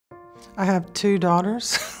I have 2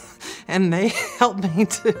 daughters, and they help me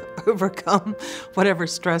to overcome whatever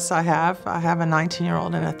stress I have. I have a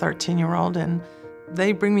 19-year-old and a 13-year-old, and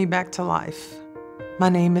they bring me back to life. My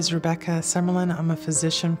name is Rebecca Summerlin. I'm a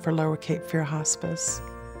physician for Lower Cape Fear Hospice.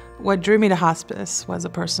 What drew me to hospice was a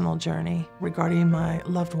personal journey regarding my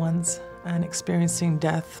loved ones and experiencing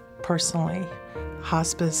death personally.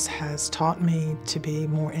 Hospice has taught me to be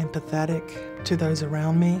more empathetic to those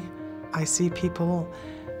around me. I see people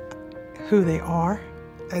who they are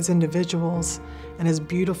as individuals and as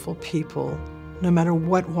beautiful people, no matter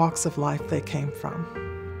what walks of life they came from.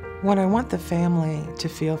 What I want the family to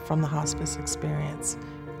feel from the hospice experience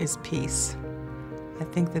is peace. I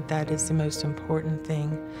think that that is the most important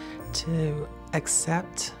thing, to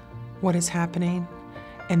accept what is happening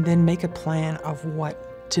and then make a plan of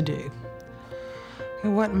what to do.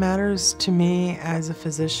 And what matters to me as a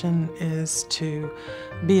physician is to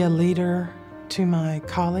be a leader to my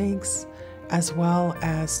colleagues as well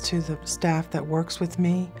as to the staff that works with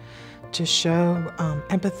me, to show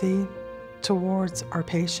empathy towards our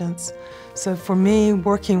patients. So for me,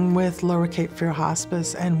 working with Lower Cape Fear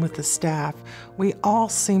Hospice and with the staff, we all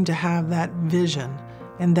seem to have that vision,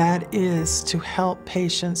 and that is to help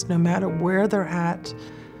patients no matter where they're at,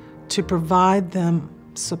 to provide them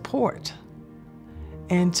support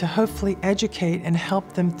and to hopefully educate and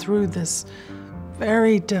help them through this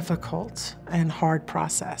very difficult and hard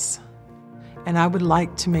process. And I would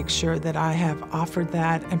like to make sure that I have offered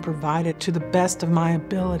that and provided to the best of my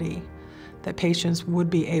ability that patients would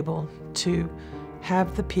be able to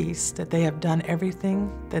have the peace that they have done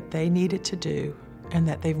everything that they needed to do and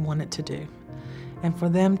that they've wanted to do. And for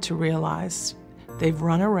them to realize they've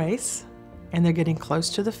run a race and they're getting close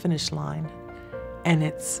to the finish line, and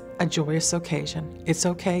it's a joyous occasion. It's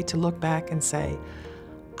okay to look back and say,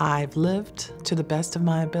 I've lived to the best of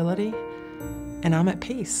my ability and I'm at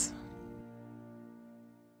peace.